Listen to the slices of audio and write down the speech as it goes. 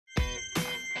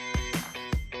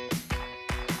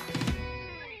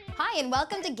Hi, and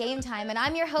welcome to Game Time, and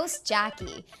I'm your host,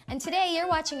 Jackie. And today you're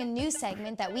watching a new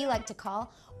segment that we like to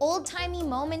call Old-Timey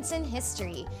Moments in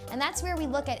History. And that's where we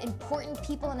look at important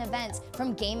people and events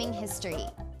from gaming history.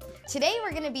 Today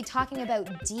we're going to be talking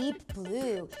about Deep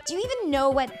Blue. Do you even know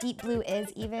what Deep Blue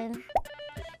is even?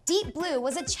 Deep Blue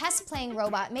was a chess-playing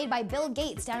robot made by Bill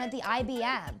Gates down at the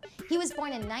IBM. He was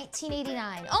born in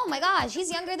 1989. Oh my gosh,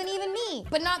 he's younger than even me,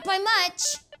 but not by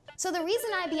much. So the reason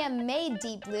IBM made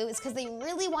Deep Blue is because they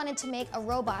really wanted to make a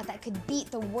robot that could beat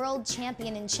the world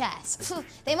champion in chess.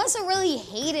 They must have really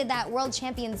hated that world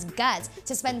champion's guts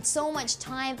to spend so much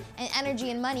time and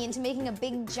energy and money into making a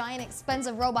big, giant,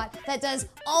 expensive robot that does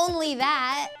only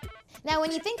that. Now,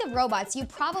 when you think of robots, you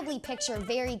probably picture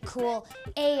very cool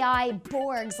AI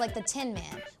Borgs like the Tin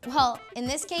Man. Well, in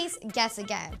this case, guess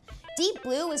again. Deep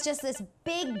Blue was just this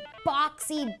big,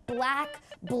 boxy, black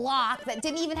block that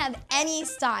didn't even have any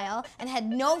style and had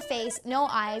no face, no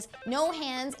eyes, no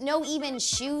hands, no even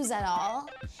shoes at all.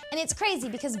 And it's crazy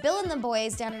because Bill and the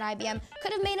boys down at IBM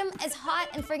could have made him as hot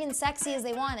and friggin' sexy as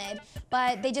they wanted,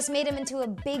 but they just made him into a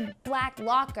big black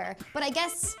locker. But I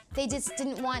guess they just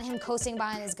didn't want him coasting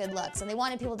by on his good looks, and they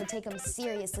wanted people to take him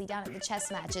seriously down at the chess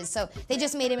matches, so they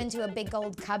just made him into a big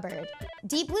gold cupboard.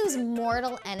 Deep Blue's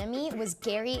mortal enemy was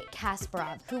Garry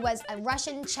Kasparov, who was a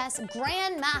Russian chess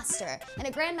grandmaster. And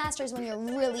a grandmaster is when you're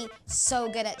really so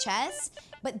good at chess.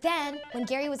 But then, when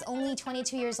Garry was only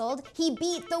 22 years old, he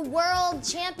beat the world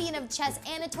champion of chess,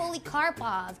 Anatoly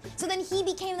Karpov. So then he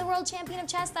became the world champion of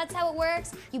chess. That's how it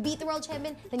works. You beat the world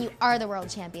champion, then you are the world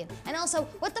champion. And also,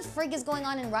 what the frig is going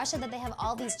on in Russia that they have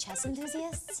all these chess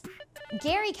enthusiasts?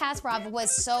 Garry Kasparov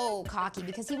was so cocky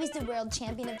because he was the world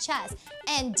champion of chess.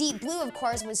 And Deep Blue, of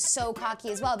course, was so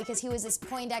cocky as well because he was this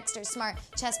Poindexter smart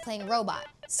chess-playing robot.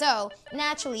 So,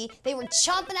 naturally, they were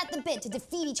chomping at the bit to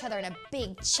defeat each other in a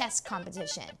big chess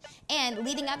competition. And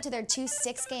leading up to their two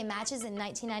six-game matches in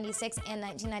 1996 and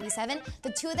 1997,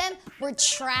 the two of them were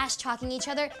trash-talking each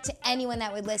other to anyone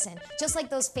that would listen, just like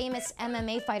those famous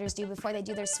MMA fighters do before they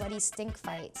do their sweaty stink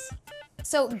fights.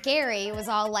 So Garry was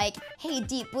all like, hey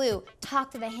Deep Blue,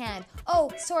 talk to the hand.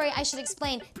 Oh, sorry, I should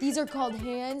explain, these are called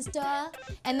hands, duh.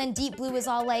 And then Deep Blue was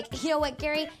all like, you know what,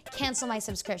 Garry, cancel my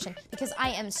subscription because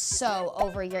I am so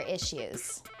over your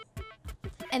issues.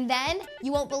 And then,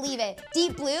 you won't believe it,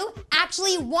 Deep Blue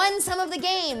actually won some of the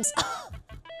games.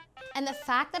 And the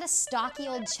fact that a stocky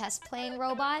old chess-playing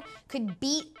robot could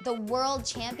beat the world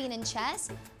champion in chess,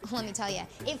 let me tell you,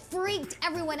 it freaked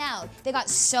everyone out. They got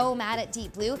so mad at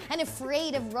Deep Blue and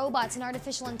afraid of robots and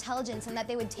artificial intelligence and that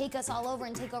they would take us all over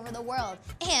and take over the world.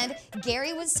 And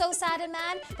Garry was so sad and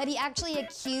mad that he actually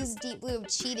accused Deep Blue of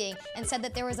cheating and said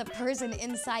that there was a person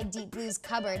inside Deep Blue's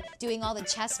cupboard doing all the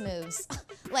chess moves.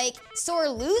 Like, sore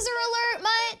loser alert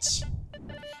much?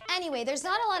 Anyway, there's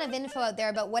not a lot of info out there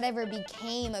about whatever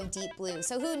became of Deep Blue,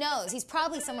 so who knows? He's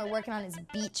probably somewhere working on his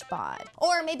beach bod.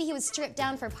 Or maybe he was stripped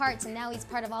down for parts and now he's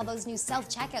part of all those new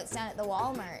self-checkouts down at the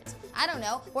Walmart. I don't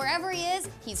know, wherever he is,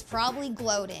 he's probably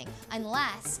gloating.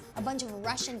 Unless a bunch of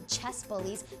Russian chess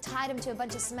bullies tied him to a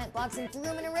bunch of cement blocks and threw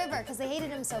him in a river because they hated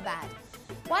him so bad.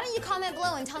 Why don't you comment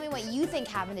below and tell me what you think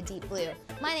happened to Deep Blue?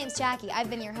 My name's Jackie, I've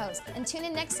been your host, and tune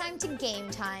in next time to Game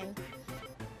Time.